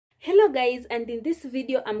guys, and in this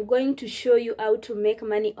video I'm going to show you how to make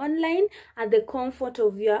money online at the comfort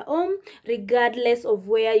of your home, regardless of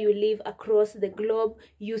where you live across the globe,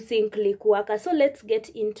 using Clickworker. So let's get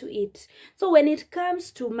into it. So when it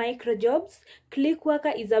comes to micro jobs,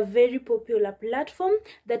 Clickworker is a very popular platform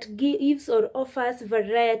that gives or offers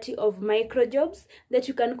variety of micro jobs that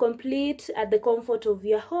you can complete at the comfort of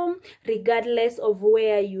your home, regardless of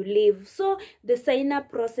where you live. So the sign up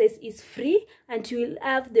process is free, and you will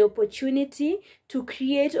have the opportunity to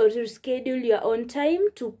create or to schedule your own time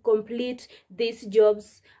to complete these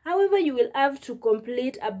jobs. However, you will have to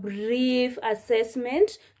complete a brief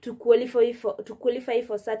assessment to qualify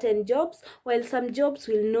for certain jobs, while some jobs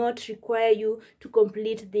will not require you to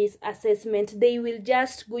complete this assessment. You will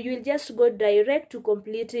just go direct to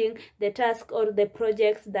completing the task or the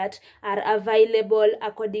projects that are available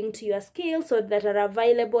according to your skills, or that are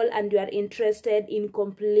available and you are interested in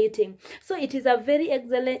completing. So it is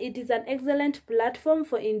an excellent platform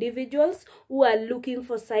for individuals who are looking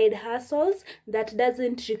for side hustles that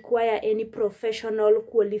doesn't require any professional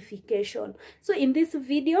qualification. So in this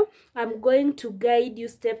video, I'm going to guide you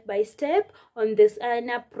step by step on the sign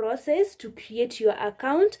up process to create your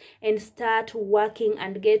account and start working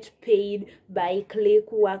and get paid by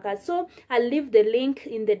Clickworker. So I'll leave the link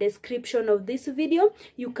in the description of this video.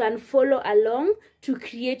 You can follow along to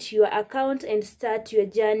create your account and start your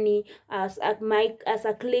journey as a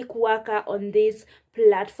Clickworker on this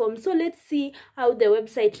platform. So let's see how the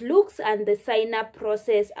website looks and the sign up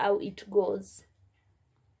process, how it goes.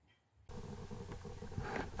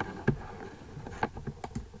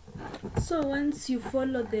 So once you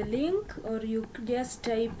follow the link, or you just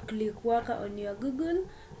type Clickworker on your Google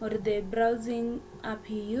or the browsing app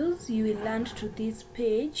you use, you will land to this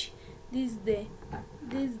page. This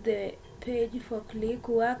is the page for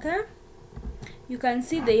Clickworker. You can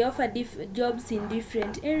see they offer jobs in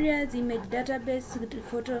different areas: image database,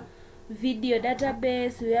 photo video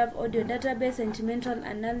database, we have audio database, sentimental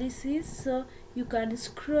analysis. So you can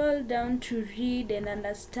scroll down to read and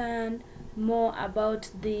understand more about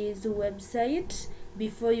this website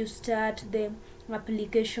before you start the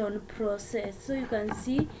application process. So you can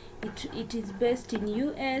see it is based in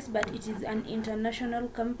US, but it is an international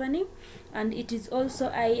company, and it is also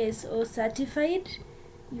ISO certified.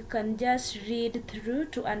 You can just read through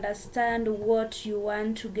to understand what you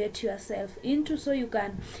want to get yourself into. So you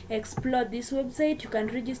can explore this website. You can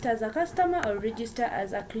register as a customer or register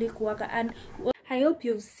as a Clickworker. And I hope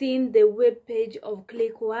you've seen the web page of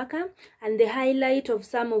Clickworker and the highlight of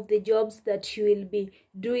some of the jobs that you will be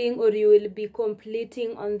doing or you will be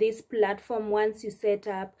completing on this platform once you set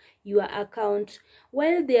up your account.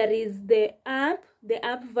 Well, there is the app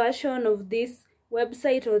version of this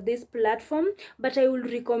website or this platform, but I will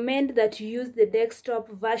recommend that you use the desktop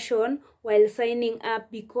version while signing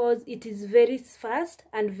up, because it is very fast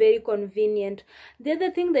and very convenient. The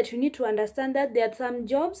other thing that you need to understand, that there are some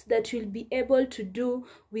jobs that you'll be able to do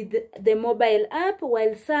with the mobile app,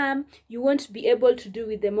 while some you won't be able to do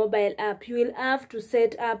with the mobile app. You will have to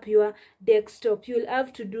set up your desktop. You will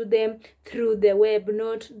have to do them through the web,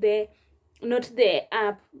 not the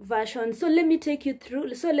app version. So let me take you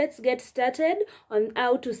through. So let's get started on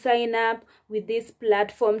how to sign up with this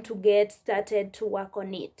platform to get started to work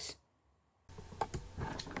on it.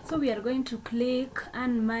 So we are going to click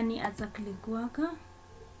earn money as a Clickworker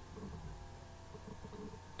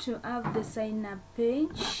to have the sign up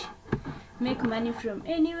page. Make money from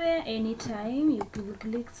anywhere, anytime. You will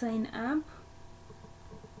click sign up.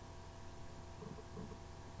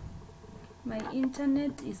 My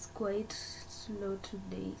internet is quite slow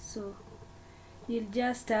today, so you'll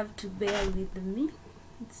just have to bear with me.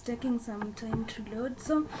 It's taking some time to load.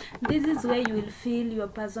 So this is where you will fill your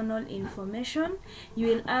personal information. You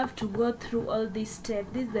will have to go through all these steps.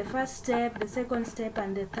 This is the first step, the second step,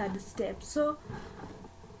 and the third step. So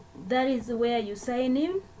that is where you sign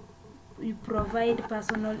in. You provide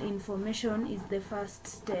personal information is the first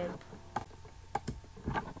step.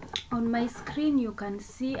 On my screen you can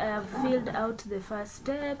see I have filled out the first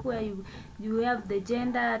step, where you have the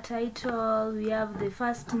gender, title, we have the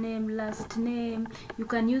first name, last name. You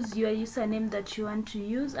can use your username that you want to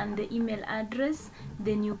use and the email address.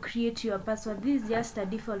 Then you create your password. This is just a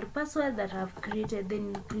default password that I've created.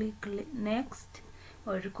 Then you click next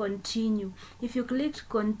or continue. If you click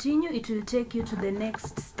continue, it will take you to the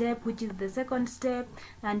next step, which is the second step,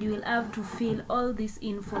 and you will have to fill all this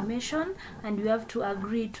information, and you have to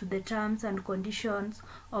agree to the terms and conditions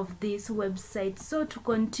of this website. So to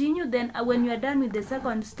continue, then when you are done with the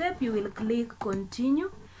second step, you will click continue.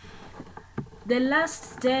 The last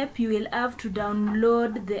step, you will have to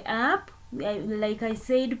download the app like I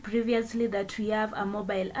said previously that we have a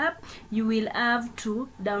mobile app, you will have to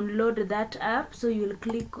download that app. So you will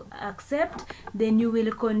click accept, then you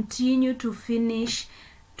will continue to finish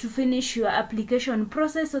your application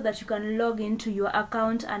process so that you can log into your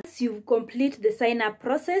account. And once you complete the sign up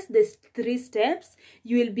process, there's 3 steps,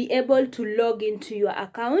 you will be able to log into your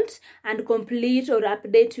account and complete or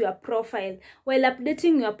update your profile. While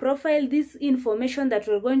updating your profile, this information that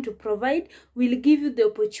we're going to provide will give you the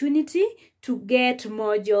opportunity to get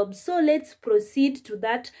more jobs. So let's proceed to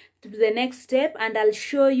the next step, and I'll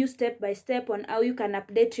show you step by step on how you can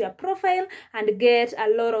update your profile and get a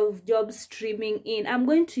lot of jobs streaming in. I'm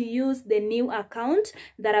going to use the new account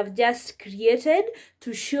that I've just created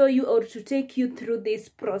to show you or to take you through this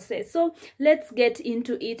process. So let's get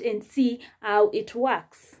into it and see how it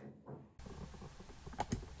works.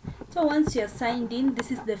 So once you're signed in,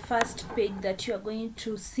 this is the first page that you are going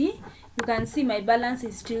to see. You can see my balance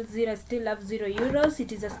is still 0, I still have €0.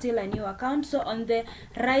 It is still a new account. So on the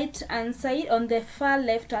right hand side, on the far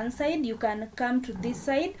left hand side, you can come to this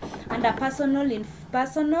side. Under personal, in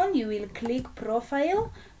personal, you will click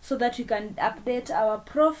profile so that you can update our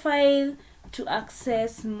profile to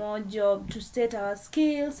access more jobs, to state our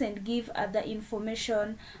skills and give other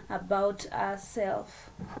information about ourselves.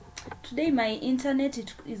 Today my internet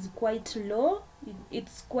is quite low.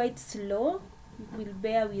 It's quite slow. You will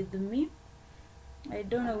bear with me. I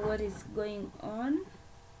don't know what is going on.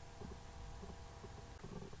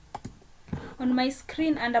 On my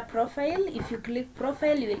screen under profile, if you click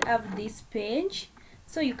profile, you will have this page.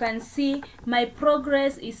 So you can see my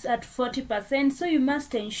progress is at 40%. So you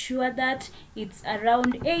must ensure that it's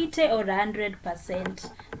around 80 or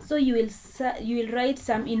 100%. So you will write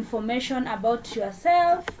some information about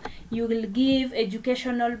yourself. You will give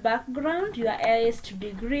educational background, your highest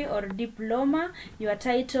degree or diploma, your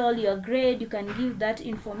title, your grade. You can give that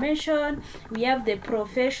information. We have the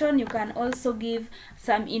profession. You can also give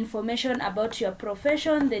some information about your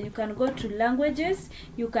profession. Then you can go to languages.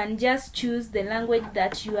 You can just choose the language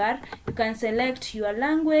that you are. You can select your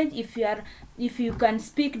language. If you can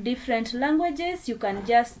speak different languages, you can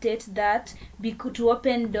just state that to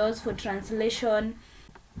open doors for translation.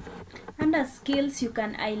 Under skills, you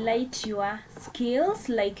can highlight your skills,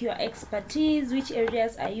 like your expertise. Which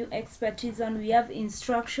areas are you expertise on? We have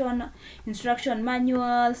instruction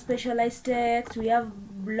manual, specialized text, we have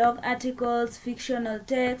blog articles, fictional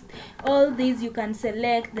text. All these you can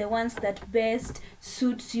select the ones that best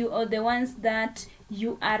suits you or the ones that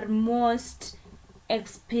you are most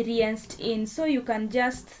experienced in. So you can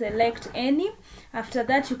just select any. After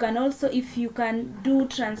that, you can also, if you can do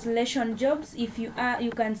translation jobs, if you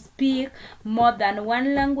can speak more than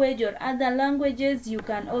one language or other languages, you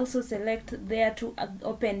can also select there to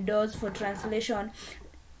open doors for translation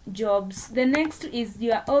jobs. The next is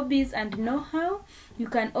your hobbies and know-how. You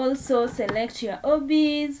can also select your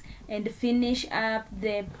hobbies and finish up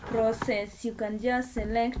the process. You can just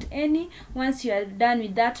select any. Once you are done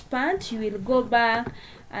with that part, you will go back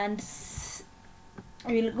and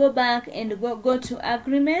go to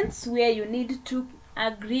agreements, where you need to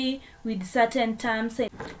agree with certain terms.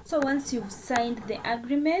 So once you've signed the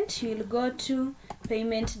agreement, you will go to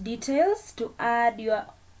payment details to add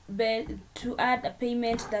a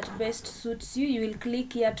payment that best suits you. You will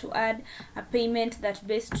click here to add a payment that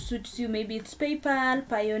best suits you. Maybe it's PayPal,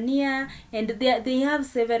 Pioneer, and they have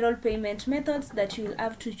several payment methods that you will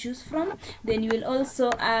have to choose from. Then you will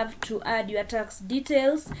also have to add your tax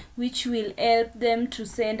details, which will help them to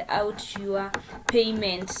send out your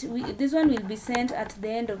payment. This one will be sent at the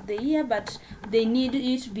end of the year, but they need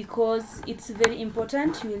it because it's very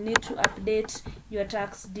important. You will need to update your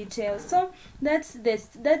tax details. So that's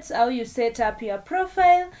how you set up your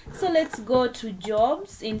profile. So let's go to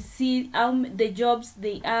jobs and see how the jobs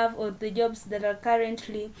they have, or the jobs that are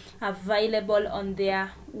currently available on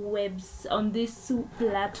their webs on this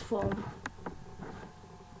platform.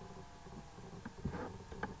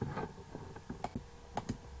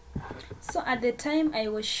 So at the time I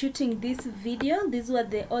was shooting this video, these were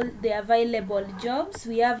all the available jobs.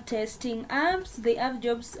 We have testing apps. They have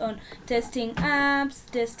jobs on testing apps,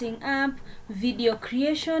 testing app, video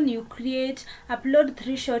creation. You upload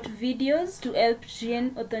 3 short videos to help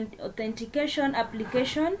train authentication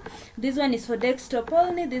application. This one is for desktop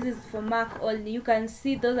only. This is for Mac only. You can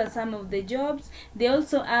see those are some of the jobs. They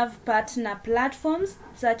also have partner platforms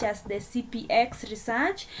such as the CPX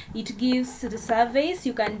research. It gives the surveys.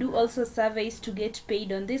 You can do also surveys to get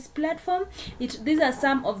paid on this platform. These are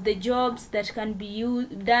some of the jobs that can be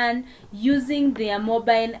done using their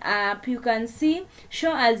mobile app. You can see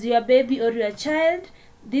show as your baby or your child.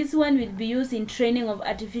 This one will be used in training of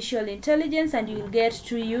artificial intelligence, and you will get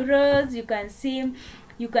 €2. You can see,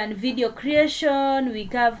 you can video creation, we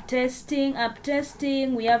have testing, app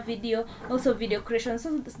testing, we have video, also video creation.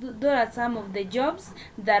 So those are some of the jobs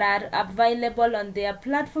that are available on their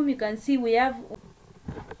platform. You can see we have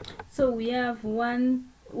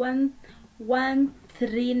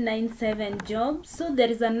 1397 jobs. So there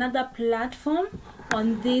is another platform.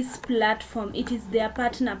 On this platform, it is their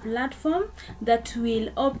partner platform that will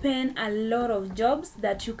open a lot of jobs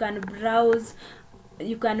that you can browse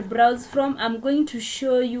from. I'm going to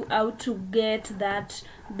show you how to get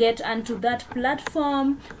onto that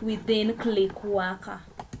platform within Clickworker.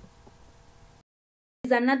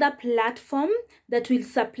 Is another platform that will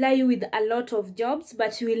supply you with a lot of jobs,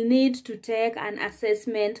 but you will need to take an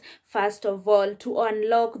assessment first of all to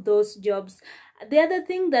unlock those jobs. The other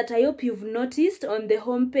thing that I hope you've noticed on the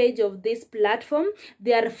homepage of this platform,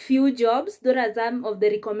 there are few jobs. Those are some of the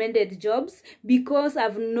recommended jobs. Because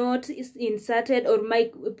I've not inserted, or my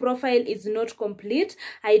profile is not complete,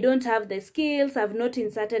 I don't have the skills, I've not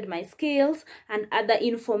inserted my skills and other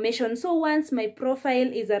information. So once my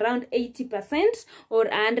profile is around 80% or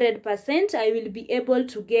 100%, I will be able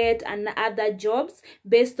to get other jobs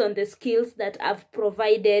based on the skills that I've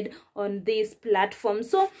provided on this platform.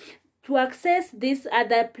 So to access this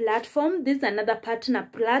other platform, this is another partner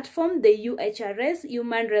platform, the UHRS,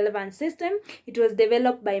 Human Relevance System. It was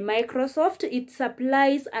developed by Microsoft. It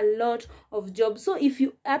supplies a lot of jobs. So if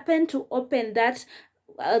you happen to open that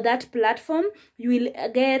platform, you will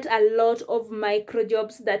get a lot of micro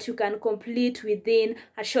jobs that you can complete within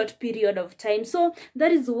a short period of time. So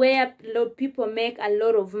that is where a lot of people make a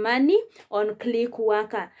lot of money on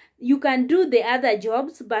Clickworker. You can do the other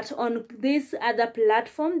jobs, but on this other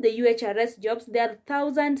platform, the UHRS jobs, there are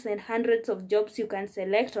thousands and hundreds of jobs you can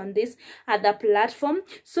select on this other platform.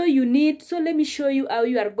 So let me show you how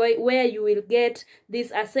you are going, where you will get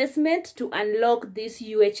this assessment to unlock this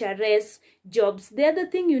UHRS jobs. The other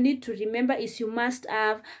thing you need to remember is you must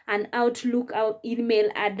have an Outlook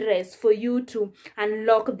email address for you to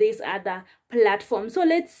unlock this other platform. So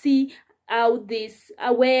let's see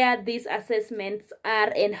where these assessments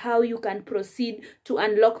are and how you can proceed to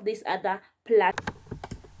unlock this other platform.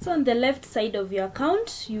 So on the left side of your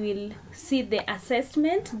account, you will see the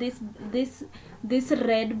assessment. This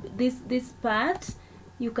part,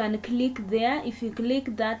 you can click there. If you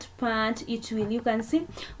click that part, you can see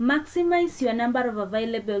maximize your number of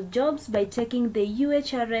available jobs by taking the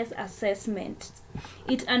UHRS assessment.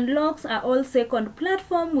 It unlocks a all-second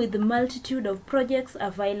platform with a multitude of projects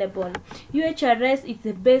available. UHRS is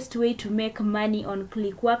the best way to make money on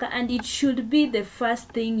Clickworker, and it should be the first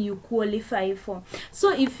thing you qualify for.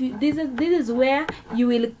 So if this is where you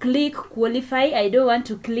will click qualify. I don't want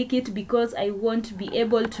to click it because I won't be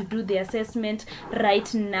able to do the assessment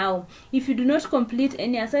right now. If you do not complete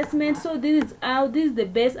any assessment, so this is the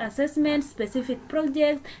best assessment, specific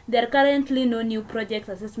projects. There are currently no new project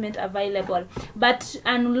assessment available, but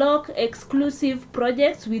unlock exclusive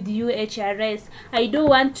projects with UHRS. I don't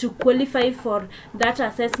want to qualify for that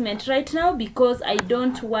assessment right now because I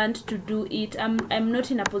don't want to do it. I'm not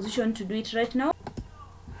in a position to do it right now.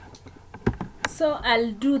 So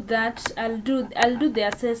I'll do that. I'll do the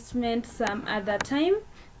assessment some other time,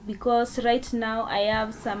 because right now I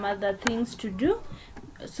have some other things to do.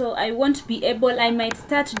 So I won't be able, I might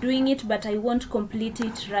start doing it, but I won't complete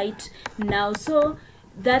it right now. So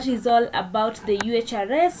that is all about the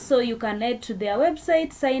UHRS. So you can head to their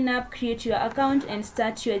website, sign up, create your account, and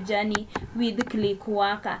start your journey with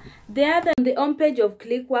Clickworker. On the homepage of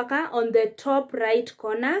Clickworker, on the top right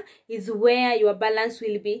corner is where your balance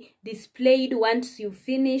will be displayed once you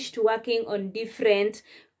finished working on different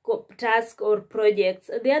task or projects.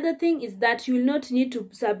 The other thing is that you will not need to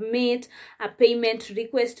submit a payment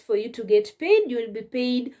request for you to get paid. You will be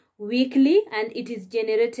paid weekly and it is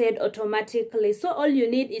generated automatically. So all you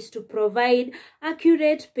need is to provide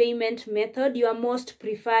accurate payment method, your most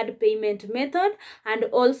preferred payment method, and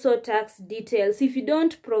also tax details. If you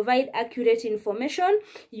don't provide accurate information,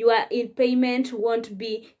 your payment won't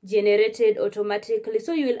be generated automatically.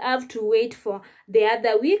 So you will have to wait for the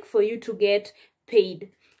other week for you to get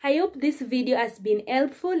paid. I hope this video has been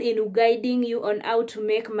helpful in guiding you on how to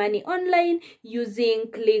make money online using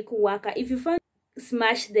Clickworker. If you found,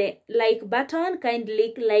 smash the like button,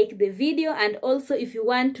 kindly like the video, and also if you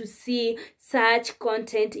want to see such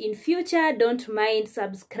content in future, don't mind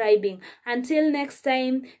subscribing. Until next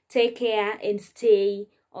time, take care and stay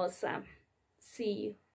awesome. See you.